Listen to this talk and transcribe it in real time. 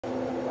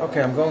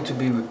Okay, I'm going to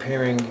be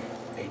repairing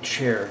a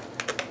chair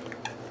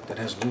that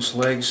has loose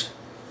legs.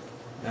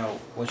 Now,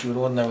 what you would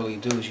ordinarily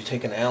do is you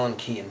take an Allen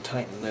key and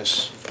tighten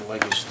this if the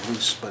leg is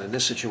loose, but in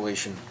this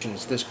situation,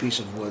 it's this piece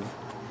of wood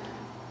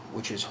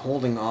which is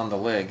holding on the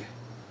leg,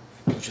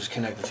 which is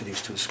connected to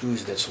these two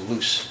screws, that's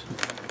loose.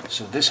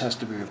 So this has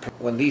to be repaired.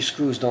 When these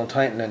screws don't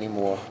tighten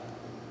anymore,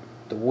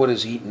 the wood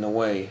is eaten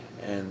away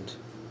and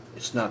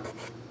it's not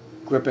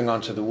gripping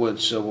onto the wood.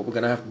 So what we're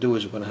going to have to do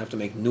is we're going to have to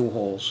make new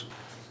holes.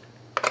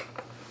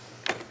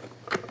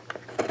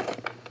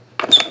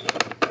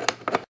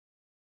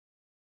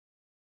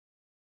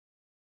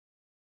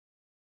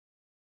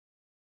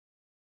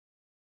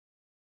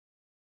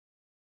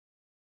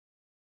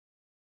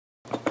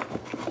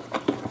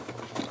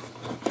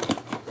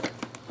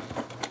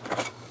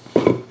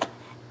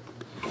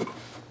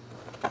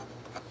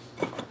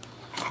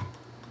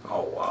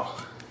 Oh wow.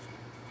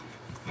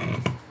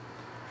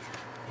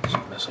 It's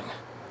missing.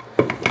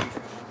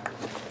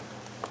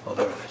 Oh,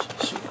 there it is.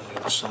 You see it on the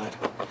other side.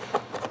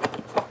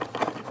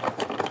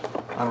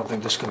 I don't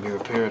think this can be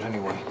repaired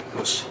anyway,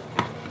 because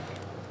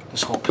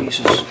this whole piece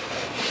is...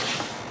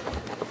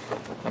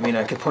 I mean,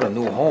 I could put a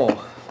new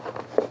hole.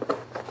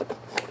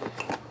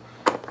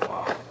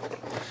 Wow.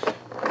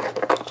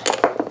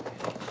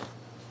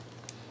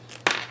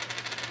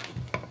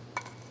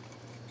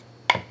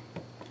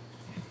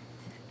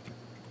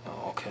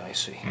 Oh, okay, I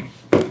see.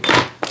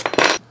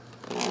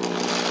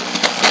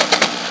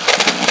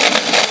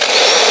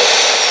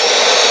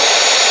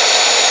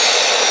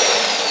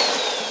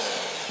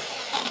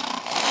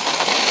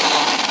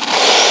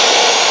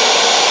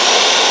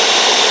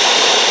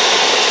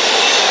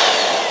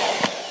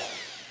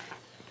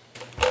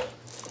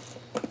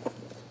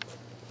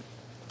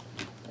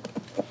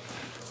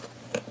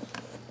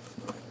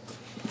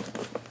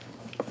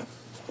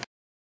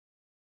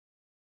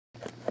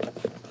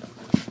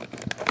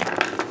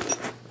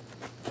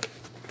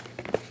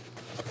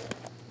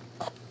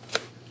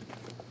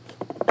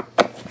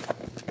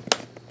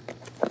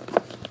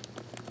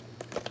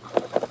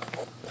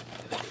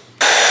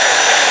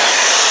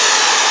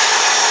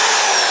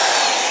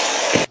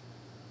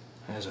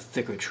 Has a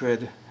thicker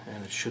tread,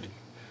 and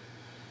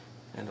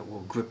it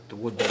will grip the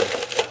wood better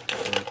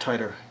and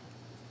tighter.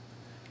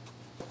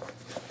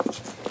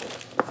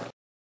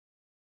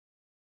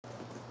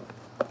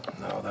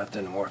 No, that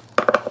didn't work.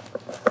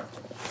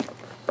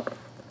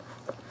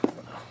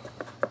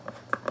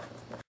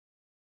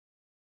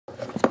 I'll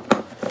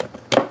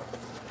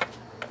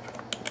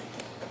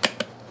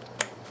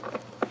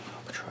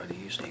try to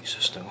use the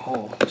existing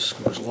hole. This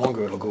screw is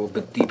longer, it'll go a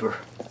bit deeper.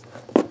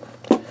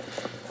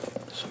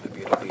 So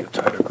maybe it'll be a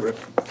tighter grip.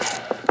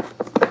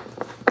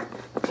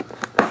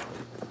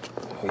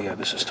 Oh yeah,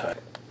 this is tight.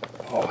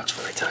 Oh, it's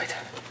very tight.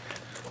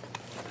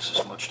 This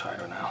is much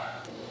tighter now.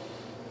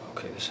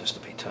 Okay, this has to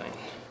be tightened.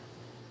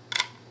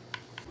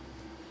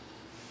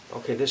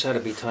 Okay, this had to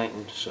be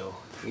tightened, so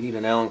you need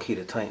an Allen key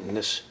to tighten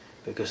this,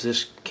 because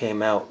this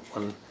came out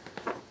when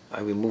I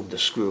removed the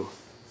screw.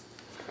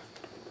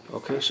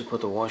 Okay, so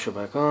put the washer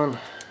back on.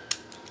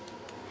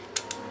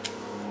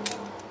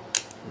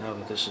 Now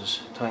that this is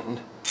tightened,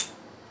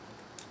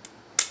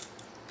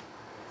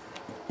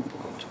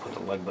 I'm going to put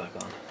the leg back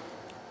on.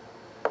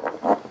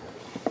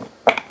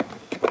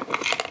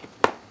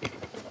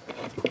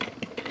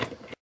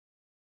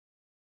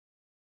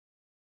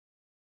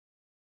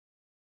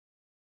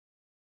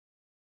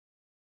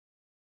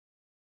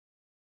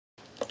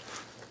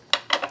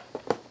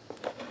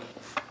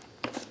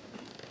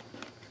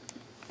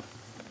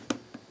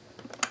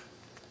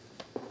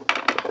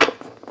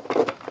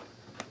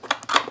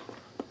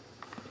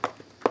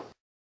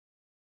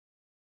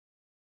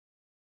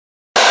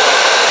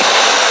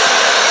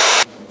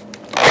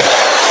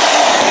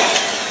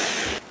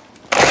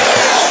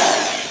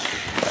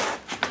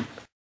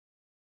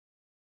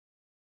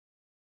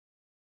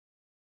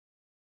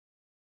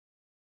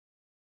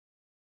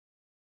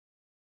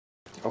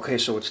 Okay,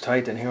 so it's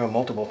tight, and here are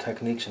multiple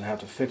techniques on how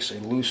to fix a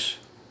loose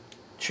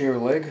chair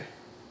leg.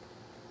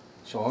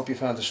 So I hope you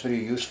found this video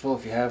useful.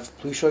 If you have,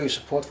 please show your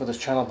support for this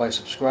channel by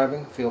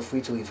subscribing. Feel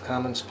free to leave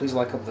comments. Please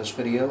like up this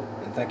video,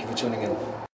 and thank you for tuning in.